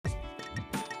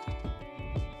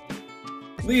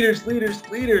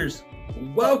Leaders.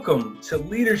 Welcome to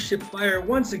Leadership Fire.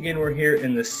 Once again, we're here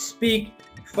in the Speak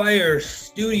Fire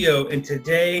studio, and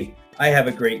today I have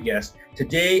a great guest.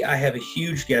 Today I have a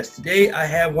huge guest. Today I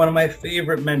have one of my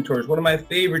favorite mentors, one of my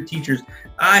favorite teachers.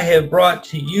 I have brought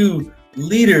to you,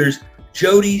 leaders,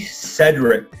 Jody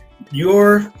Cedric,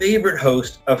 your favorite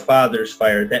host of Father's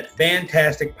Fire, that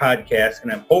fantastic podcast,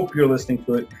 and I hope you're listening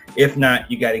to it. If not,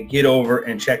 you got to get over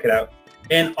and check it out.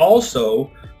 And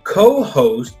also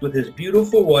co-host with his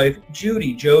beautiful wife,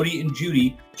 Judy. Jody and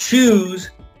Judy,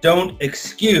 Choose, Don't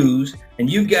Excuse. And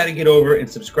you've got to get over and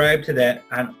subscribe to that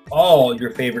on all your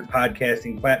favorite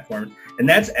podcasting platforms. And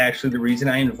that's actually the reason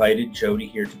I invited Jody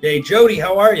here today. Jody,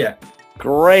 how are you?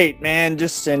 Great, man.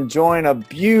 Just enjoying a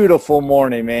beautiful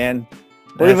morning, man.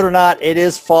 Believe it or not, it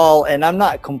is fall, and I'm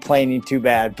not complaining too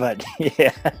bad, but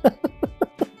yeah.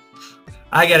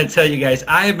 I got to tell you guys,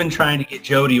 I have been trying to get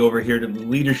Jody over here to the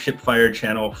Leadership Fire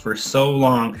channel for so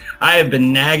long. I have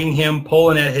been nagging him,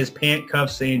 pulling at his pant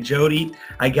cuffs, saying, Jody,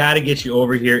 I got to get you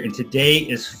over here. And today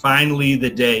is finally the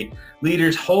day.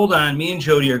 Leaders, hold on. Me and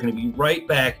Jody are going to be right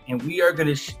back, and we are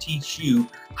going to teach you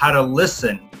how to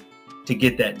listen to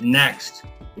get that next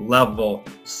level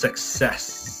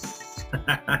success.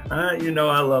 You know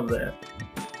I love that.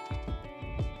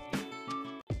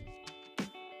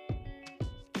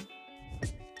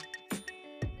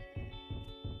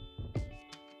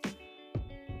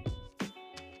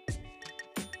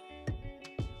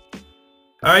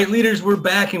 All right, leaders, we're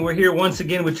back, and we're here once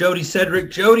again with Jody Cedric.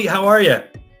 Jody, how are you?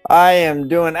 I am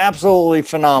doing absolutely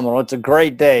phenomenal. It's a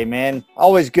great day, man.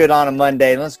 Always good on a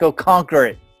Monday. Let's go conquer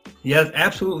it. Yes,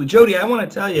 absolutely. Jody, I want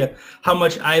to tell you how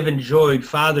much I've enjoyed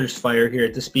Father's Fire here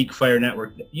at the Speak Fire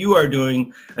Network. You are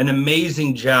doing an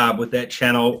amazing job with that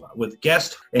channel, with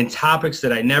guests and topics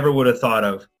that I never would have thought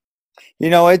of. You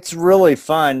know, it's really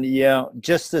fun. You know,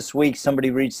 just this week,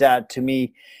 somebody reached out to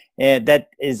me, and that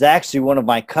is actually one of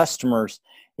my customers.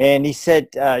 And he said,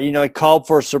 he called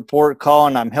for a support call,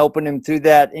 and I'm helping him through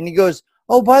that. And he goes,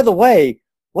 oh, by the way,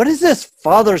 what is this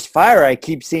Father's Fire I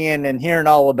keep seeing and hearing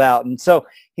all about? And so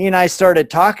he and I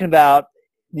started talking about,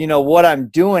 what I'm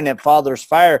doing at Father's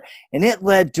Fire. And it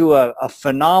led to a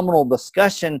phenomenal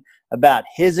discussion about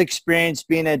his experience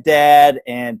being a dad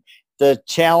and the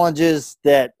challenges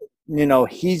that,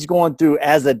 he's going through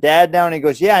as a dad now. And he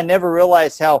goes, yeah, I never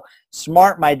realized how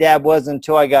smart my dad was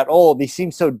until I got old. He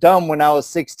seemed so dumb when I was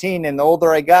 16, and the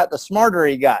older I got, the smarter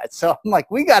he got. So I'm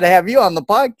like, we got to have you on the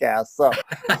podcast. So.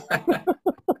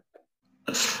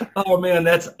 Oh man,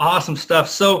 that's awesome stuff.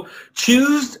 So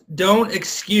Choose, Don't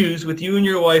Excuse with you and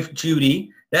your wife,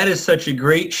 Judy. That is such a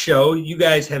great show. You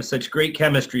guys have such great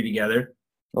chemistry together.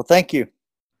 Well, thank you.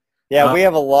 Yeah, we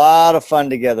have a lot of fun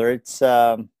together. It's,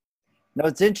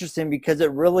 it's interesting because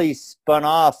it really spun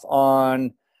off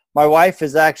on, my wife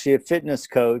is actually a fitness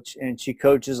coach, and she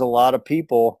coaches a lot of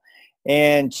people.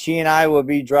 And she and I will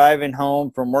be driving home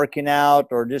from working out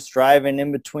or just driving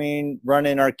in between,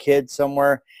 running our kids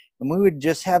somewhere. And we would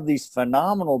just have these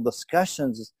phenomenal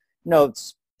discussions,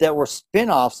 that were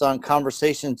spin-offs on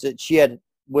conversations that she had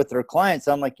with her clients.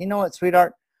 I'm like, you know what,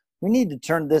 sweetheart, we need to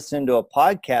turn this into a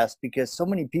podcast because so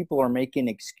many people are making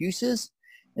excuses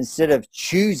instead of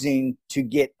choosing to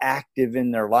get active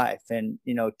in their life and,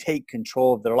 take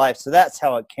control of their life. So that's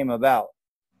how it came about.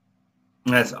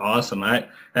 That's awesome. I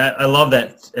love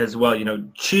that as well.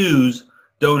 Choose,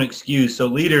 don't excuse. So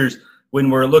leaders, when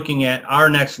we're looking at our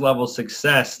next level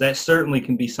success, that certainly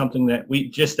can be something that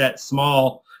that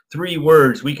small 3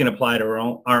 words we can apply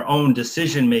to our own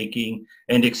decision making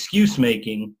and excuse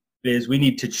making is we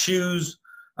need to choose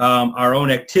our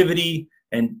own activity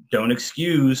and don't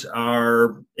excuse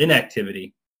our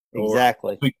inactivity.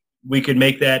 Exactly. We could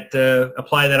make that,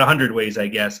 apply that 100 ways, I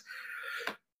guess.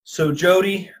 So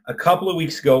Jody, a couple of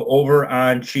weeks ago over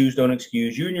on Choose, Don't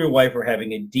Excuse, you and your wife were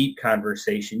having a deep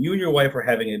conversation. You and your wife were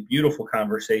having a beautiful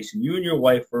conversation. You and your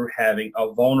wife were having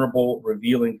a vulnerable,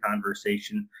 revealing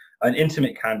conversation, an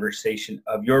intimate conversation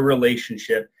of your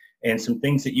relationship and some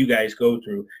things that you guys go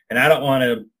through. And I don't want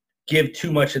to give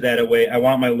too much of that away. I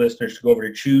want my listeners to go over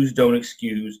to Choose, Don't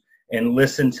Excuse and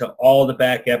listen to all the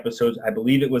back episodes. I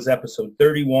believe it was episode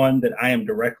 31 that I am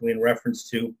directly in reference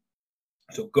to.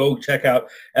 So go check out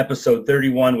episode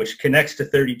 31, which connects to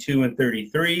 32 and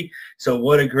 33. So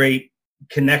what a great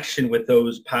connection with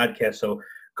those podcasts. So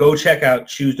go check out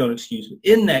Choose, Don't Excuse.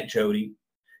 In that, Jody,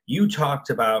 you talked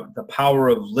about the power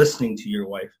of listening to your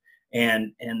wife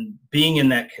and being in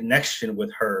that connection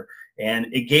with her. And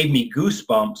it gave me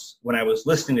goosebumps when I was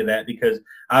listening to that because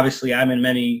obviously I'm in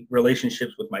many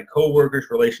relationships with my coworkers,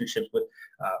 relationships with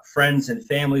friends and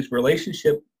families,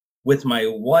 relationship with my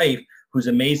wife who's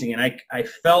amazing. And I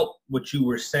felt what you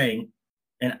were saying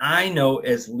And I know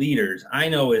as leaders, I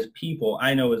know as people,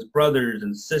 I know as brothers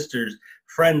and sisters,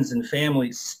 friends and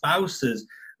family, spouses,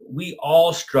 we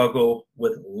all struggle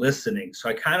with listening. So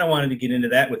I kind of wanted to get into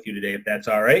that with you today, if that's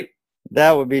all right.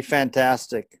 That would be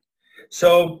fantastic.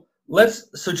 So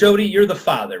Jody, you're the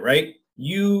father, right?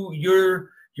 You're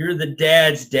the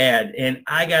dad's dad. And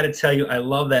I got to tell you, I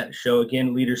love that show.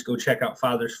 Again, leaders, go check out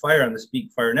Father's Fire on the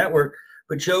Speak Fire Network.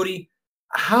 But Jody,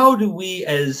 how do we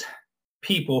as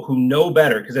people who know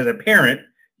better, because as a parent,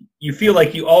 you feel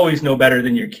like you always know better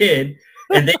than your kid,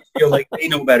 and they feel like they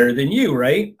know better than you,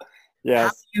 right?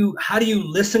 Yes. How do you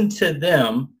listen to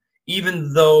them,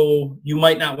 even though you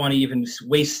might not want to even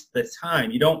waste the time?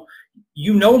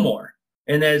 You know more.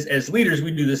 And as leaders,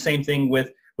 we do the same thing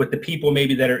with the people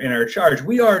maybe that are in our charge.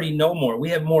 We already know more.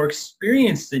 We have more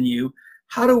experience than you.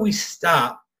 How do we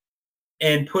stop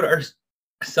and put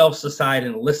ourselves aside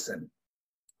and listen?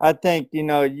 I think,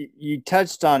 you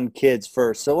touched on kids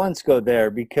first. So let's go there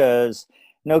because,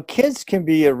 kids can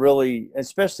be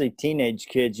especially teenage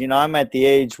kids. I'm at the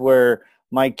age where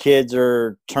my kids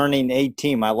are turning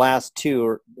 18. My last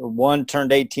two, one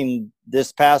turned 18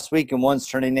 this past week and one's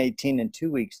turning 18 in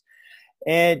 2 weeks.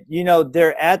 And,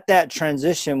 they're at that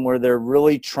transition where they're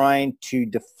really trying to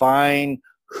define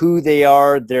who they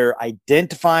are. They're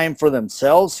identifying for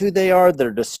themselves who they are.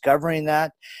 They're discovering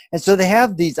that. And so they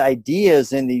have these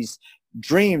ideas and these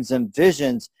dreams and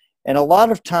visions. And a lot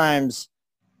of times,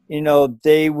 you will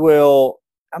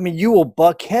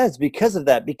buck heads because of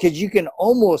that, because you can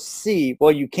almost see,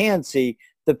 you can see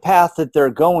the path that they're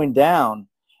going down.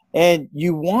 And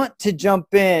you want to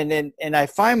jump in, and I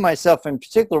find myself in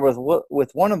particular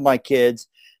with one of my kids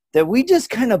that we just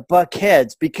kind of buck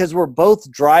heads because we're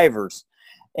both drivers.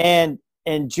 And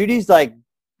Judy's like,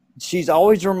 she's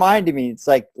always reminding me, it's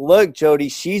like, look, Jody,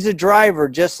 she's a driver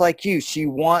just like you. She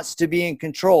wants to be in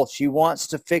control. She wants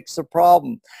to fix the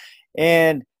problem.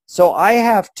 And so I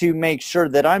have to make sure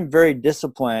that I'm very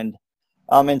disciplined.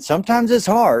 And sometimes it's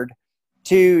hard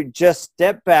to just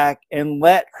step back and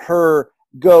let her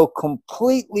go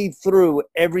completely through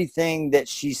everything that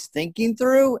she's thinking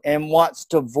through and wants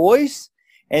to voice,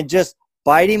 and just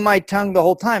biting my tongue the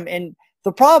whole time. And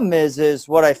the problem is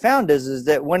what I found is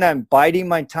that when I'm biting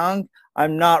my tongue,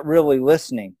 I'm not really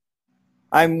listening.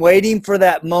 I'm waiting for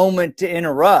that moment to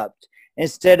interrupt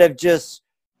instead of just,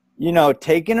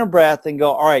 taking a breath and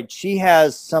go, all right, she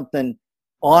has something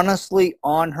honestly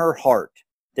on her heart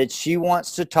that she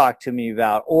wants to talk to me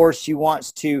about, or she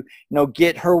wants to,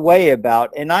 get her way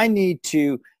about. And I need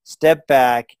to step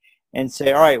back and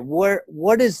say, all right,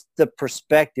 what is the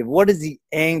perspective? What is the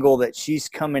angle that she's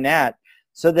coming at?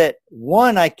 So that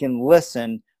one, I can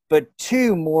listen, but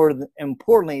two, more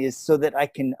importantly, is so that I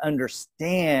can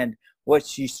understand what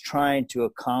she's trying to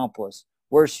accomplish,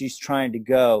 where she's trying to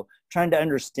go, trying to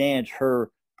understand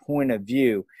her point of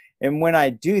view. And when I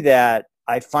do that,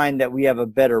 I find that we have a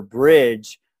better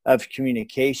bridge of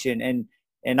communication,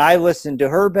 and I listen to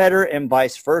her better and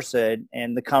vice versa,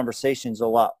 and the conversations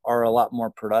are a lot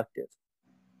more productive.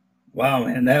 Wow,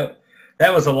 man, that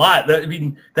was a lot.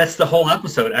 That's the whole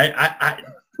episode.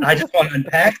 I just want to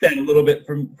unpack that a little bit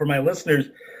for my listeners.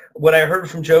 What I heard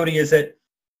from Jody is that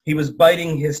he was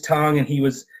biting his tongue and he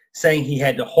was saying he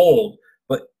had to hold,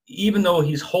 but even though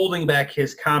he's holding back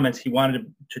his comments, he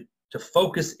wanted to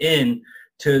focus in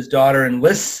to his daughter and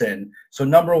listen. So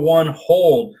number one,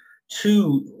 hold.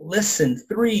 2, listen.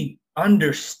 3,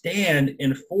 understand.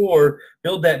 And 4,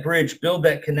 build that bridge, build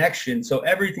that connection. So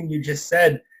everything you just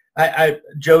said,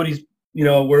 Jody's,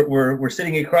 we're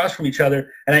sitting across from each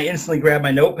other, and I instantly grab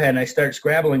my notepad and I start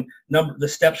scrabbling the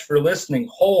steps for listening.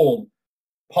 Hold,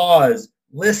 pause,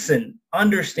 listen,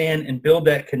 understand, and build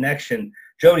that connection.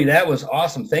 Jody, that was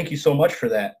awesome. Thank you so much for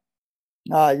that.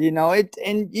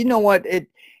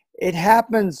 It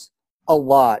happens a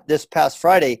lot. This past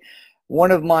Friday,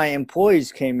 one of my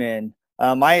employees came in.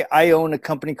 I own a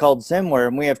company called Zenware,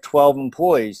 and we have 12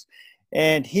 employees.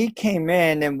 And he came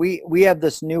in, and we have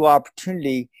this new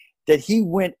opportunity that he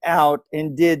went out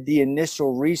and did the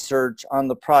initial research on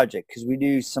the project, because we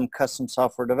do some custom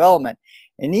software development.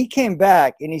 And he came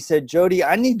back and he said, Jody,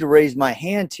 I need to raise my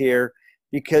hand here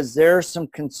because there are some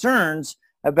concerns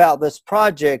about this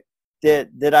project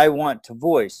that I want to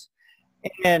voice.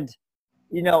 And,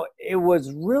 it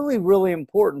was really, really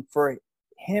important for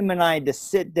him and I to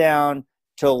sit down,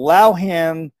 to allow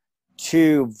him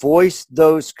to voice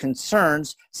those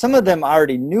concerns. Some of them I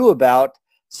already knew about.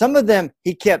 Some of them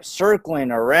he kept circling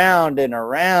around and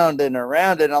around and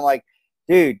around. And I'm like,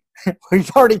 dude, we've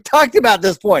already talked about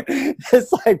this point.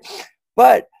 It's like,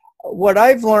 but what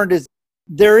I've learned is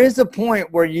there is a point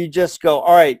where you just go,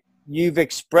 all right, you've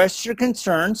expressed your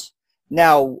concerns.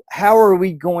 Now, how are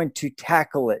we going to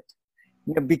tackle it?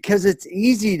 You know, because it's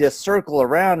easy to circle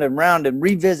around and round and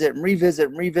revisit and revisit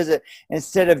and revisit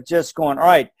instead of just going, all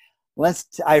right,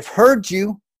 I've heard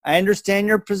you. I understand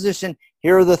your position.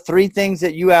 Here are the 3 things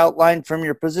that you outlined from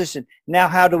your position. Now,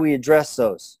 how do we address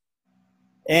those?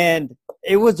 And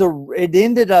it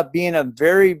ended up being a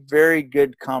very, very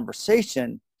good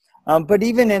conversation. But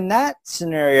even in that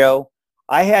scenario,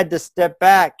 I had to step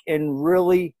back and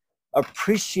really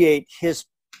appreciate his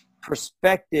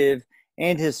perspective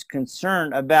and his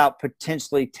concern about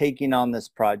potentially taking on this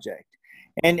project.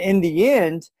 And in the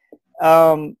end,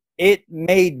 it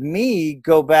made me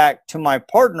go back to my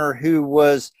partner, who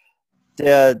was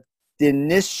the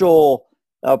initial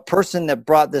person that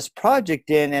brought this project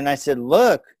in. And I said,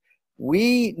 look,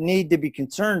 we need to be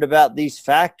concerned about these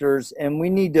factors, and we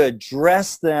need to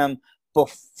address them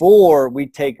before we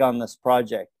take on this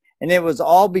project. And it was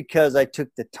all because I took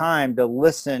the time to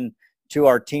listen to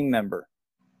our team member.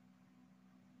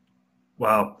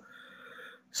 Wow.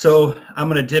 So I'm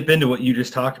going to dip into what you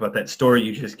just talked about, that story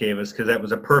you just gave us, because that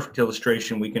was a perfect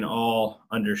illustration we can all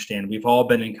understand. We've all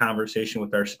been in conversation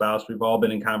with our spouse. We've all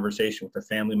been in conversation with a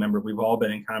family member. We've all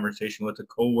been in conversation with a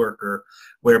coworker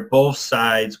where both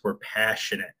sides were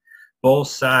passionate. Both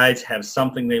sides have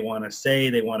something they want to say.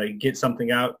 They want to get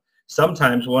something out.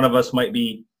 Sometimes one of us might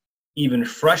be even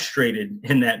frustrated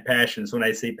in that passion. So when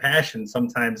I say passion,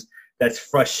 sometimes that's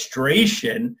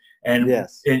frustration. And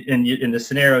yes, in the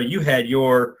scenario you had,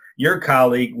 your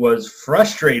colleague was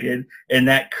frustrated, and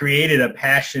that created a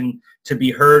passion to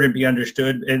be heard and be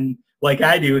understood. And like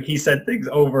I do, he said things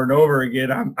over and over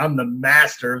again. I'm the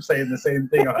master of saying the same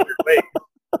thing 100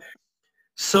 ways.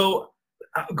 So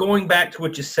going back to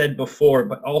what you said before,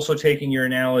 but also taking your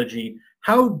analogy,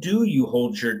 how do you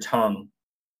hold your tongue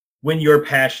when you're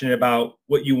passionate about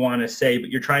what you want to say,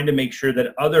 but you're trying to make sure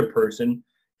that other person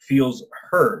feels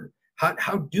heard?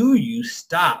 How do you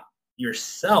stop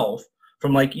yourself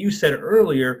from, like you said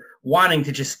earlier, wanting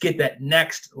to just get that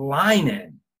next line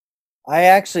in? I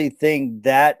actually think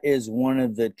that is one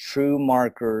of the true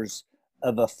markers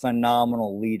of a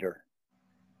phenomenal leader.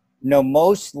 You know,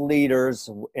 most leaders,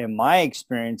 in my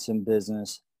experience in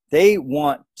business, they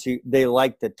like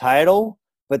the title,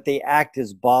 but they act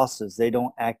as bosses. They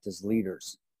don't act as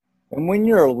leaders. And when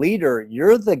you're a leader,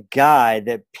 you're the guy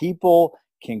that people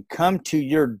can come to.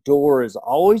 Your door is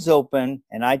always open.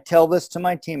 And I tell this to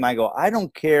my team. I go, I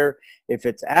don't care if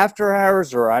it's after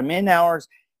hours or I'm in hours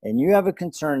and you have a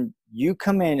concern, you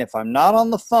come in. If I'm not on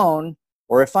the phone,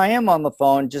 or if I am on the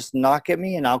phone, just knock at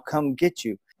me and I'll come get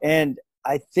you. And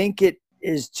I think it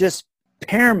is just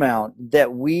paramount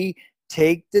that we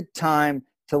take the time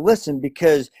to listen,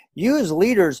 because you as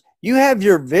leaders, you have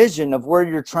your vision of where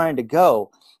you're trying to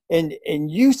go. And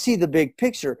you see the big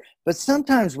picture, but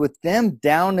sometimes with them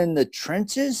down in the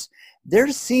trenches,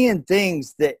 they're seeing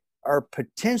things that are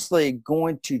potentially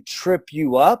going to trip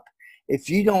you up if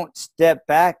you don't step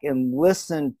back and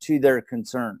listen to their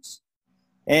concerns.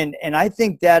 And I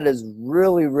think that is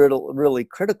really, really, really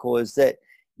critical, is that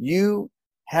you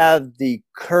have the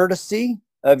courtesy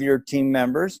of your team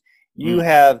members. You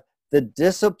have the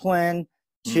discipline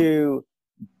to,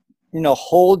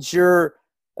 hold your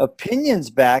opinions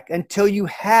back until you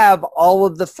have all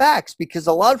of the facts, because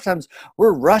a lot of times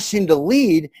we're rushing to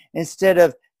lead instead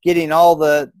of getting all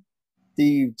the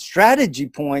strategy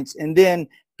points and then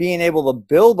being able to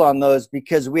build on those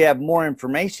because we have more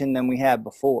information than we had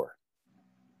before.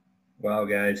 Wow,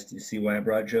 guys, do you see why I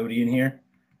brought Jody in here?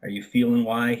 Are you feeling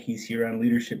why he's here on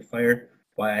Leadership Fire?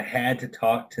 Why I had to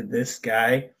talk to this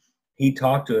guy? He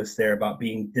talked to us there about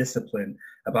being disciplined,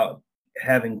 about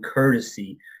having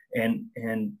courtesy,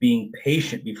 and being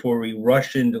patient before we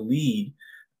rush in to lead.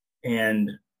 And,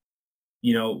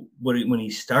 when he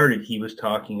started, he was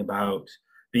talking about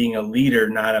being a leader,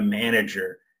 not a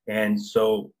manager. And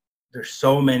so there's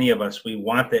so many of us, we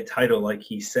want that title, like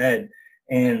he said,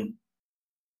 and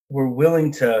we're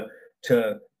willing to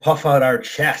puff out our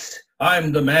chest.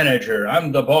 I'm the manager,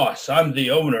 I'm the boss, I'm the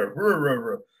owner,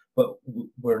 but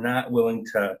we're not willing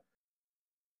to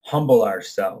humble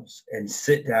ourselves and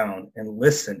sit down and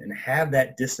listen and have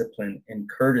that discipline and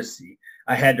courtesy.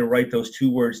 I had to write those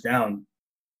 2 words down.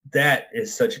 That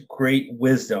is such great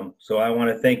wisdom. So I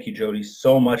want to thank you, Jody,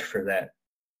 so much for that.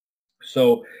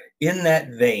 So in that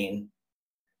vein,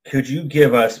 could you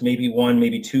give us maybe 1,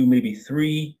 maybe 2, maybe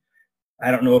 3, I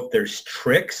don't know if there's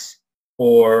tricks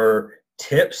or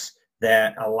tips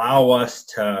that allow us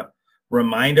to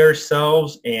remind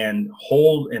ourselves and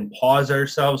hold and pause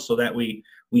ourselves so that we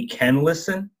can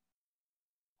listen?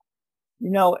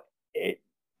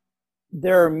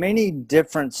 There are many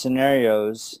different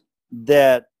scenarios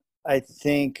that I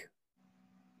think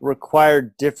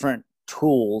require different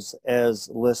tools as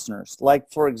listeners.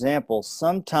 Like, for example,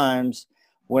 sometimes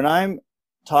when I'm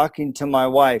talking to my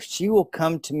wife, she will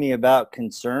come to me about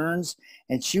concerns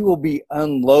and she will be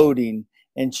unloading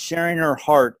and sharing her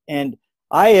heart. And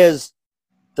I, as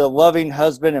the loving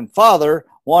husband and father,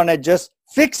 want to just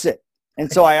fix it.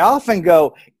 And so I often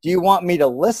go, do you want me to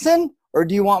listen or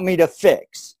do you want me to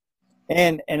fix?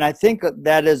 And I think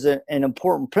that is an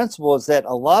important principle, is that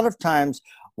a lot of times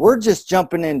we're just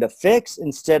jumping into fix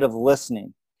instead of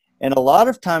listening. And a lot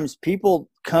of times people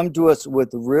come to us with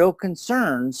real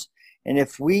concerns, and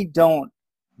if we don't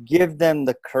give them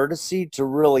the courtesy to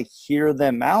really hear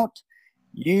them out,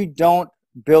 you don't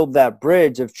build that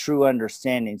bridge of true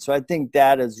understanding. So I think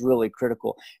that is really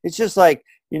critical. It's just like,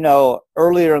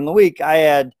 earlier in the week, I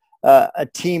had a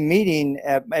team meeting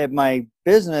at my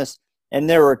business, and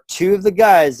there were two of the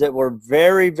guys that were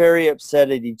very, very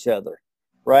upset at each other,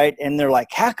 right? And they're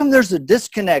like, how come there's a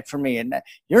disconnect for me? And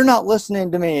you're not listening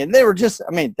to me. And they were just,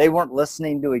 they weren't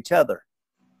listening to each other,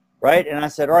 right? And I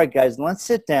said, all right, guys, let's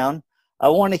sit down. I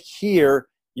want to hear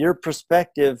your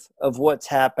perspective of what's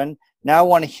happened. Now I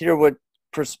want to hear what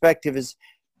perspective is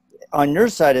on your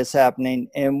side is happening.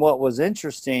 And what was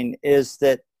interesting is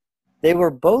that they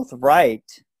were both right,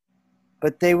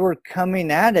 but they were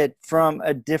coming at it from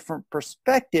a different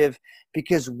perspective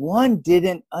because one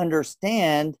didn't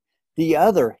understand the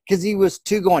other, because he was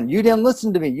too going, you didn't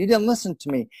listen to me, you didn't listen to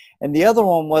me. And the other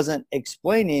one wasn't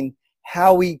explaining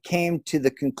how he came to the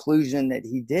conclusion that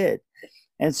he did.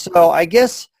 And so I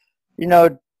guess,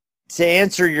 to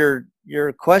answer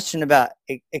your question about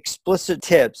explicit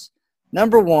tips,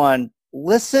 number one,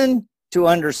 listen to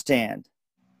understand.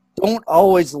 Don't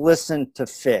always listen to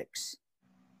fix.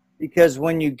 Because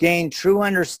when you gain true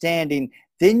understanding,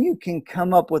 then you can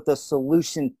come up with a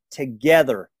solution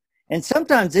together. And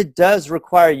sometimes it does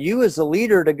require you as a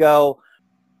leader to go,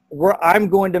 I'm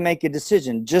going to make a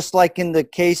decision. Just like in the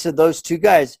case of those two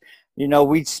guys,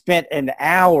 we spent an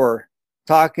hour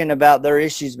talking about their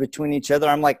issues between each other.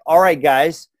 I'm like, all right,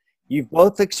 guys, you've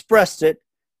both expressed it.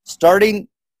 Starting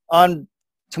on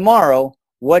tomorrow,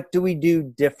 what do we do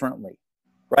differently,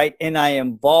 right? And I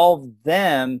involved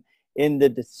them in the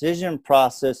decision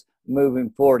process moving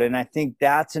forward. And I think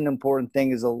that's an important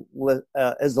thing as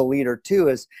a leader too,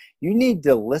 is you need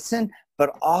to listen,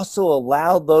 but also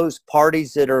allow those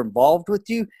parties that are involved with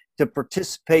you to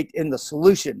participate in the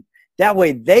solution. That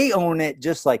way they own it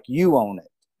just like you own it.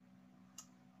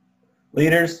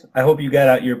 Leaders, I hope you got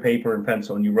out your paper and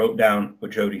pencil and you wrote down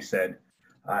what Jody said.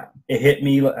 It hit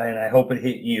me, and I hope it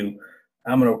hit you.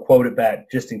 I'm going to quote it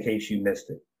back just in case you missed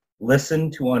it.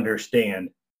 Listen to understand.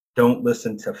 Don't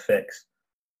listen to fix.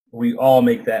 We all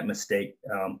make that mistake.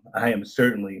 I am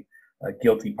certainly a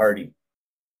guilty party.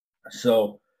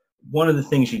 So one of the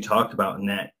things you talked about in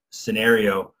that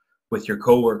scenario with your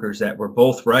coworkers that were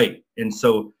both right. And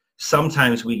so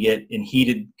sometimes we get in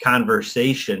heated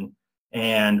conversation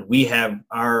and we have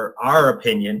our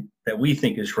opinion that we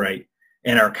think is right.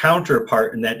 And our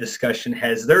counterpart in that discussion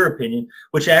has their opinion,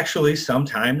 which actually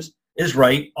sometimes is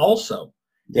right also.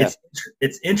 Yeah.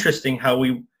 It's interesting how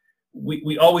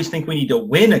we always think we need to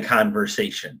win a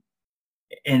conversation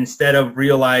instead of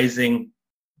realizing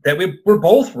that we're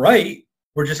both right.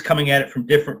 We're just coming at it from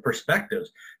different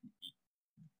perspectives.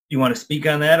 You want to speak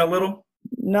on that a little?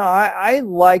 No, I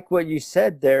like what you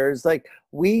said there. Is like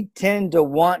we tend to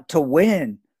want to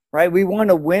win, right? We want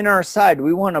to win our side.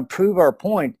 We want to prove our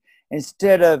point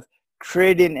instead of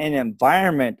creating an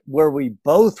environment where we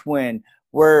both win,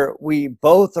 where we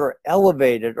both are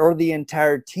elevated or the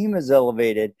entire team is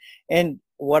elevated. And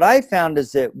what I found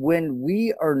is that when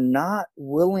we are not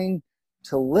willing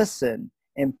to listen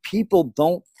and people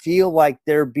don't feel like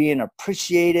they're being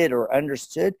appreciated or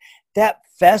understood, that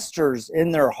festers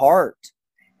in their heart.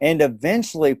 And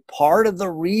eventually part of the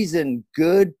reason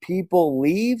good people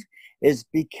leave is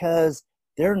because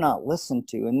they're not listened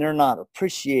to and they're not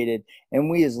appreciated. And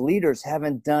we as leaders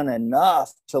haven't done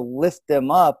enough to lift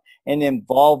them up and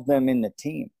involve them in the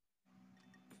team.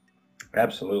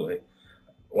 Absolutely.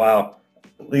 Wow.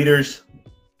 Leaders,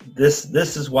 this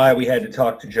is why we had to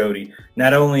talk to Jody.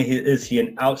 Not only is he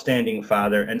an outstanding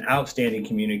father, an outstanding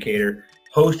communicator,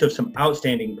 host of some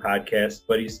outstanding podcasts,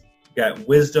 but he's got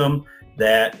wisdom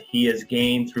that he has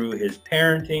gained through his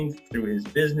parenting, through his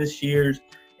business years.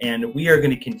 And we are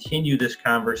going to continue this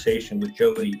conversation with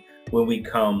Jody when we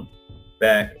come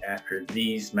back after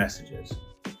these messages.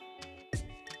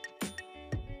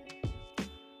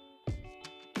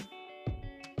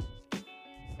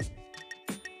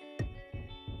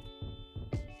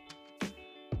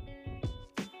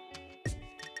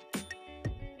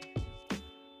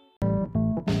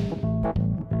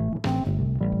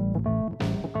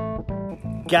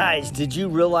 Guys, did you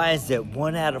realize that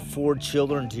 1 out of 4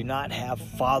 children do not have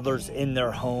fathers in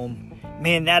their home?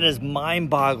 Man, that is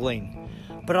mind-boggling.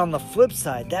 But on the flip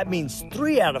side, that means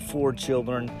 3 out of 4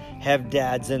 children have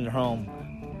dads in their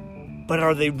home. But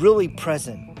are they really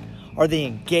present? Are they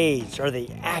engaged? Are they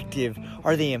active?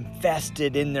 Are they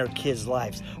invested in their kids'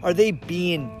 lives? Are they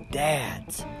being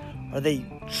dads? Are they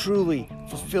truly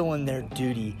fulfilling their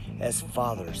duty as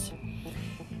fathers?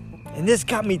 And this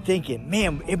got me thinking,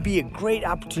 man, it'd be a great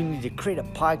opportunity to create a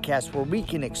podcast where we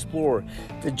can explore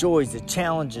the joys, the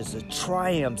challenges, the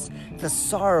triumphs, the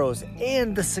sorrows,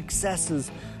 and the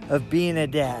successes of being a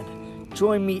dad.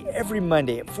 Join me every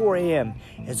Monday at 4 a.m.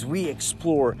 as we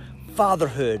explore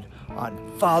fatherhood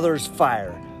on Father's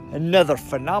Fire, another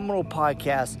phenomenal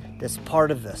podcast that's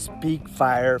part of the Speak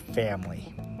Fire family.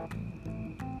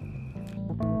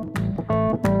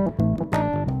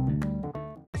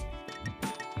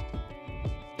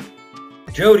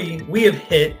 Jody, we have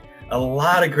hit a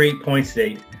lot of great points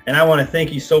today, and I want to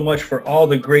thank you so much for all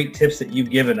the great tips that you've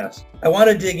given us. I want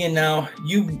to dig in now.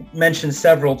 You've mentioned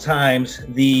several times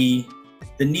the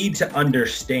need to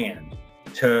understand,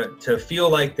 to feel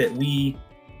like that the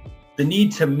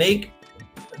need to make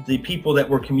the people that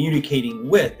we're communicating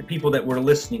with, the people that we're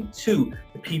listening to,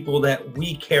 the people that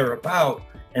we care about,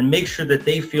 and make sure that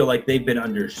they feel like they've been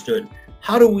understood.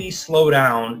 How do we slow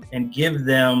down and give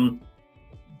them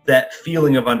that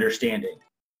feeling of understanding?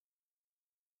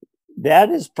 That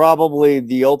is probably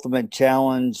the ultimate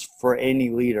challenge for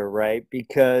any leader, right?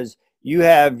 Because you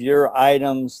have your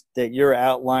items that you're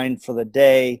outlined for the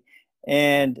day.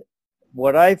 And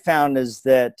what I found is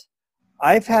that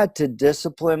I've had to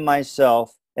discipline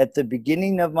myself at the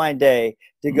beginning of my day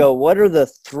to go, what are the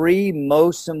 3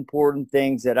 most important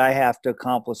things that I have to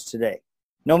accomplish today?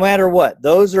 No matter what,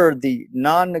 those are the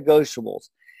non-negotiables.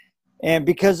 And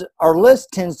because our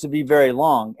list tends to be very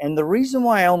long, and the reason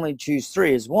why I only choose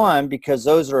 3 is 1, because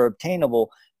those are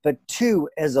obtainable, but 2,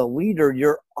 as a leader,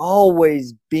 you're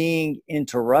always being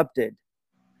interrupted.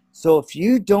 So if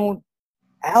you don't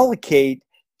allocate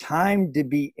time to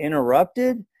be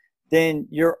interrupted, then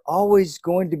you're always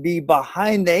going to be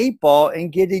behind the 8 ball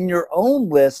and getting your own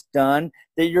list done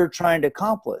that you're trying to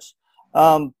accomplish.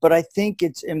 But I think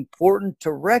it's important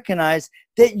to recognize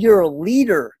that you're a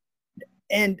leader.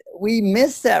 And we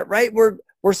miss that, right?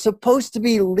 We're supposed to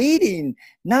be leading,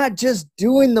 not just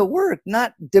doing the work,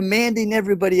 not demanding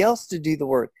everybody else to do the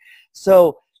work.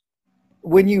 So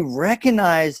when you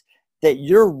recognize that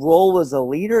your role as a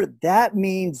leader, that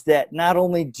means that not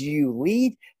only do you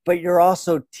lead, but you're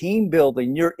also team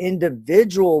building, you're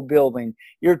individual building.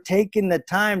 You're taking the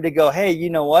time to go, hey, you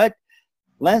know what?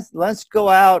 Let's go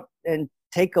out and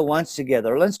take a lunch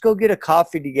together. Let's go get a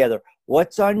coffee together.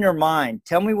 What's on your mind?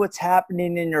 Tell me what's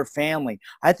happening in your family.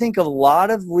 I think a lot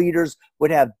of leaders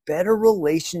would have better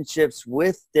relationships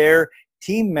with their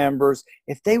team members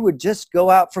if they would just go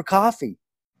out for coffee.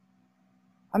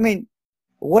 I mean,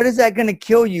 what is that going to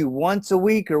kill you once a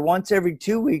week or once every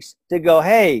 2 weeks to go,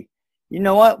 hey, you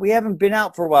know what? We haven't been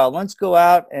out for a while. Let's go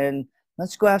out and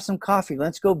let's go have some coffee.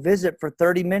 Let's go visit for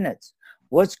 30 minutes.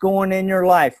 What's going in your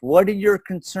life? What are your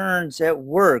concerns at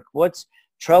work? What's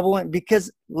troubling?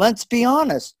 Because let's be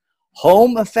honest,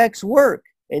 home affects work.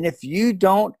 And if you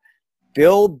don't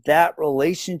build that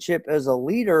relationship as a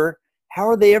leader, how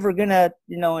are they ever going to,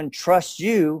 entrust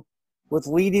you with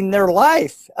leading their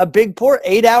life? A big part,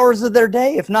 8 hours of their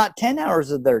day, if not 10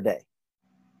 hours of their day.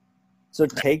 So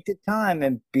take the time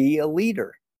and be a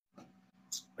leader.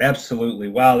 Absolutely.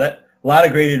 Wow. That a lot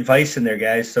of great advice in there,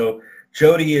 guys. So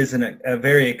Jody is a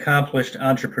very accomplished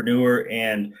entrepreneur,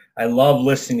 and I love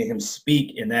listening to him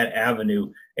speak in that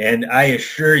avenue. And I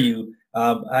assure you,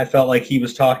 I felt like he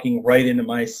was talking right into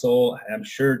my soul. I'm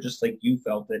sure just like you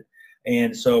felt it.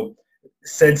 And so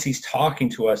since he's talking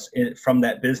to us from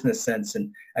that business sense,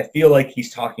 and I feel like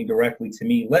he's talking directly to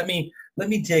me, let me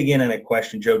dig in on a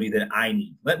question, Jody, that I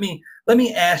need. Let me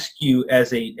ask you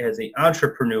as a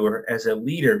entrepreneur, as a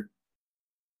leader,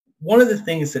 one of the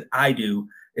things that I do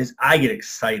is I get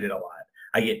excited a lot.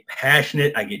 I get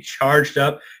passionate, I get charged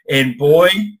up, and boy,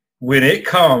 when it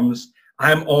comes,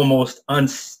 I'm almost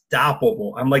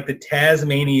unstoppable. I'm like the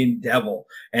Tasmanian devil,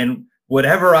 and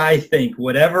whatever I think,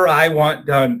 whatever I want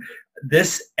done,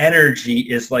 this energy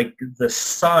is like the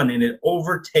sun, and it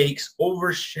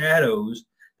overshadows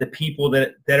the people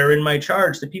that are in my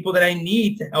charge, the people that I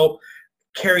need to help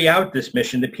carry out this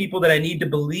mission, the people that I need to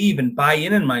believe and buy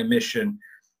in my mission.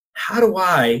 How do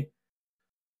I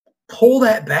pull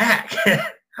that back?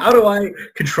 How do I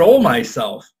control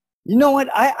myself? You know what?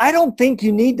 I don't think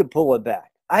you need to pull it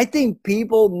back. I think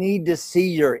people need to see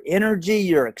your energy,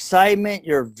 your excitement,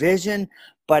 your vision.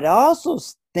 But I also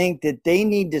think that they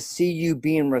need to see you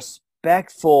being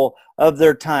respectful of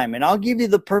their time. And I'll give you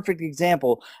the perfect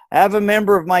example. I have a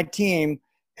member of my team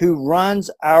who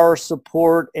runs our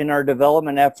support and our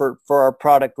development effort for our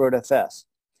product RoadFS.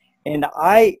 And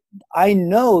I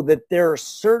know that there are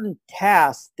certain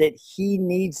tasks that he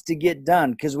needs to get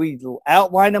done because we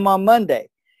outline them on Monday.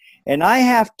 And I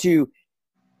have to,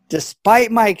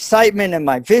 despite my excitement and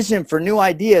my vision for new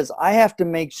ideas, I have to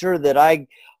make sure that I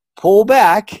pull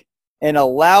back and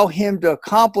allow him to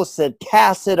accomplish the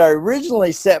tasks that I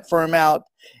originally set for him out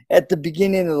at the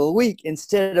beginning of the week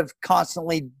instead of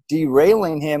constantly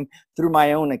derailing him through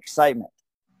my own excitement.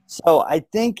 So I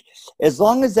think as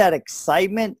long as that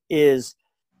excitement is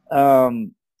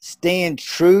staying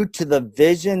true to the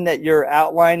vision that you're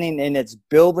outlining, and it's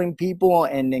building people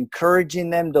and encouraging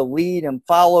them to lead and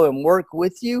follow and work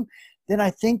with you, then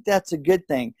I think that's a good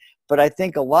thing. But I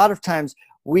think a lot of times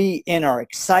we, in our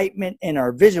excitement and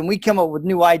our vision, we come up with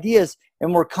new ideas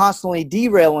and we're constantly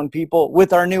derailing people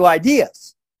with our new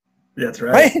ideas. That's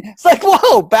right. It's like,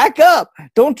 whoa, back up.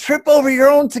 Don't trip over your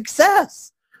own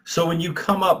success. So when you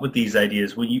come up with these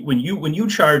ideas, when you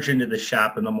charge into the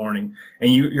shop in the morning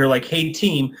and you're like, hey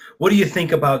team, what do you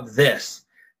think about this?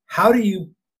 How do you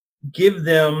give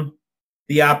them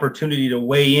the opportunity to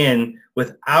weigh in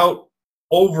without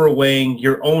overweighing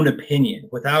your own opinion,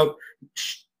 without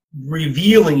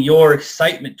revealing your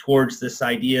excitement towards this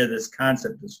idea, this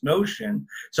concept, this notion,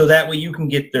 so that way you can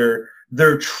get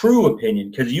their true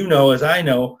opinion? Because you know, as I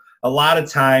know, a lot of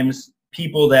times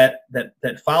people that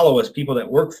follow us, people that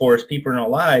work for us, people in our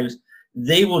lives,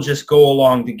 they will just go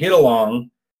along to get along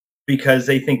because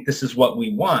they think this is what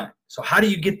we want. So how do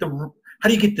you get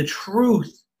the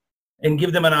truth and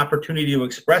give them an opportunity to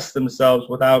express themselves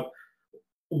without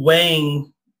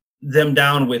weighing them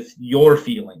down with your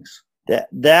feelings?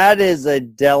 That is a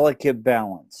delicate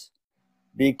balance,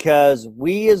 because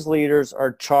we as leaders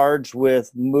are charged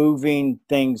with moving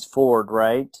things forward,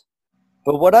 right?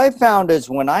 But what I found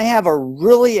is when I have a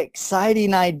really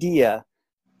exciting idea,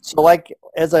 so like,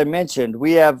 as I mentioned,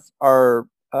 we have our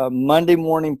Monday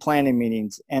morning planning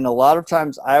meetings, and a lot of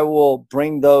times I will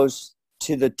bring those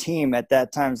to the team at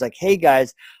that time. It's like, hey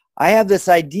guys, I have this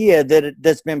idea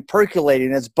that's been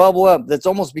percolating, that's bubbled up, that's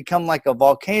almost become like a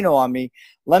volcano on me.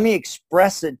 Let me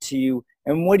express it to you,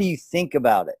 and what do you think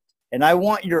about it? And I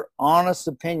want your honest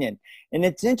opinion. And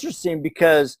it's interesting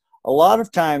because a lot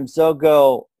of times they'll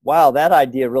go, wow, that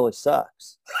idea really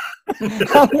sucks.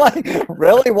 I'm like,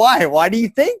 really? Why? Why do you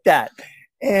think that?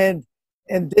 And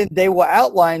then they will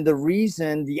outline the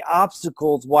reason, the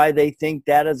obstacles, why they think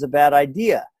that is a bad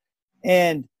idea.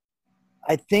 And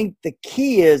I think the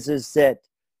key is that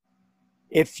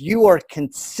if you are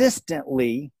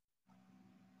consistently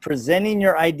presenting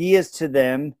your ideas to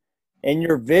them and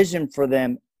your vision for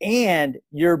them, and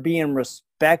you're being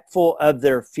respectful of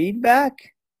their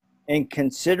feedback and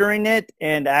considering it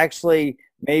and actually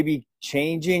maybe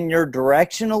changing your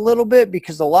direction a little bit,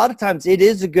 because a lot of times it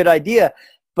is a good idea,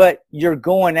 but you're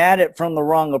going at it from the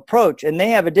wrong approach and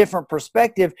they have a different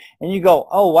perspective and you go,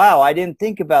 oh, wow, I didn't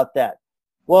think about that.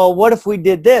 Well, what if we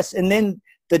did this? And then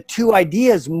the two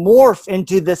ideas morph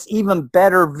into this even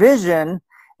better vision.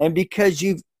 And because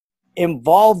you've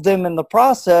involved them in the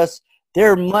process,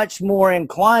 they're much more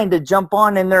inclined to jump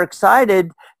on, and they're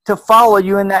excited to follow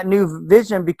you in that new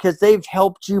vision because they've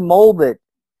helped you mold it.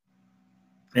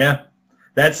 Yeah,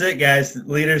 that's it, guys.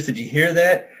 Leaders, did you hear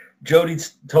that? Jody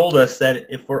told us that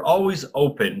if we're always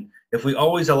open, if we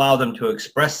always allow them to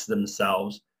express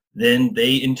themselves, then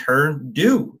they in turn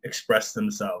do express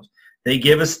themselves. They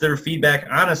give us their feedback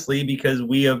honestly because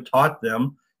we have taught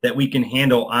them that we can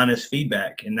handle honest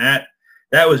feedback. And that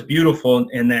was beautiful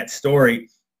in that story.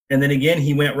 And then again,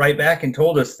 he went right back and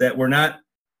told us that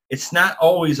it's not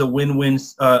always a win-win,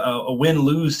 a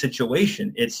win-lose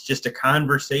situation. It's just a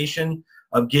conversation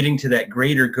of getting to that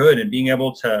greater good and being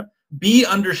able to be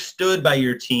understood by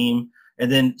your team,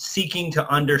 and then seeking to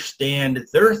understand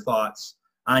their thoughts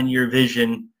on your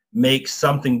vision makes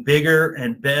something bigger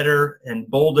and better and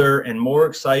bolder and more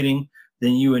exciting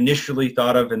than you initially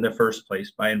thought of in the first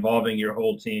place by involving your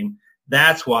whole team.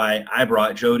 That's why I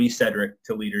brought Jody Cedric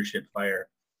to Leadership Fire.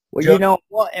 Well, you know,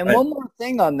 and one more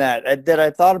thing on that I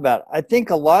thought about. I think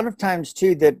a lot of times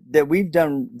too that we've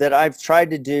done, that I've tried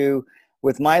to do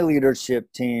with my leadership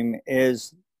team,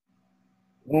 is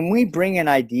when we bring an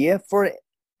idea for it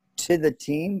to the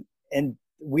team and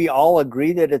we all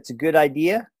agree that it's a good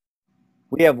idea,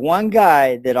 we have one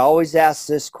guy that always asks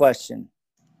this question: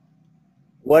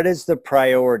 what is the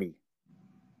priority?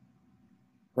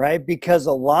 Right? Because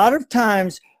a lot of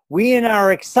times we, in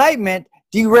our excitement,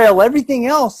 derail everything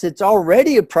else that's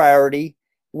already a priority,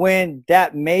 when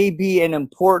that may be an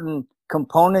important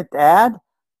component to add,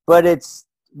 but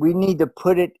we need to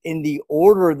put it in the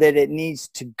order that it needs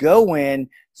to go in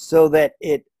so that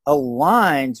it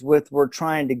aligns with where we're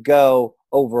trying to go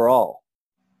overall.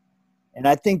 And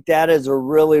I think that is a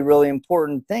really, really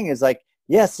important thing, is like,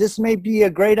 yes, this may be a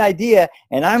great idea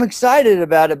and I'm excited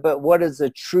about it, but what is a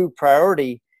true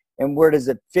priority and where does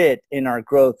it fit in our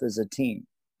growth as a team?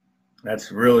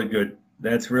 That's really good.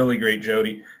 That's really great,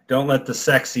 Jody. Don't let the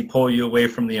sexy pull you away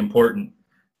from the important.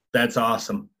 That's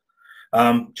awesome.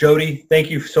 Jody,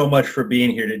 thank you so much for being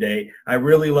here today. I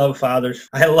really love Fathers.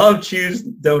 I love Choose,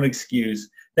 Don't Excuse.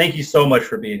 Thank you so much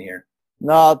for being here.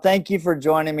 No, thank you for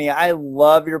joining me. I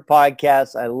love your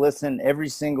podcast. I listen every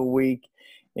single week.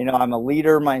 You know, I'm a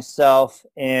leader myself,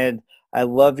 and I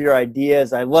love your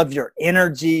ideas. I love your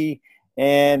energy.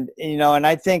 And, you know, and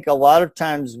I think a lot of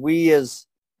times we as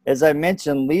I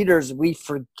mentioned, leaders, we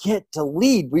forget to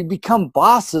lead. We become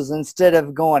bosses instead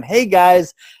of going, hey,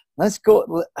 guys, let's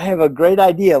go. I have a great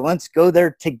idea. Let's go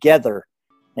there together,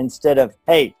 instead of,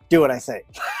 hey, do what I say.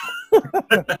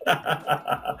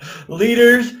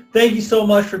 Leaders, thank you so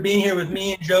much for being here with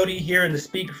me and Jody here in the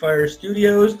Speak Fire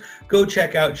studios. Go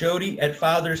check out Jody at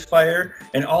Fathers Fire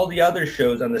and all the other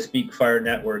shows on the Speak Fire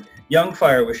network. Young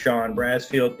Fire with Sean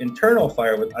Brasfield, Internal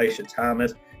Fire with Aisha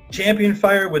Thomas, Champion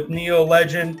Fire with Neo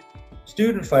Legend,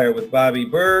 Student Fire with Bobby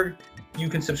Berg. You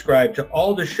can subscribe to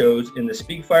all the shows in the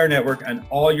Speak Fire network on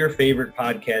all your favorite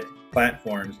podcast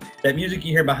platforms. That music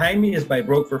you hear behind me is by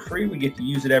Broke for Free. We get to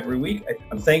use it every week.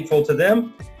 I'm thankful to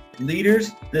them.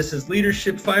 Leaders, this is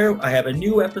Leadership Fire. I have a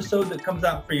new episode that comes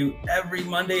out for you every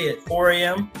Monday at 4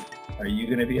 a.m. Are you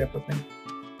going to be up with me?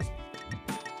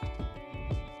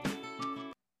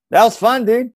 That was fun, dude.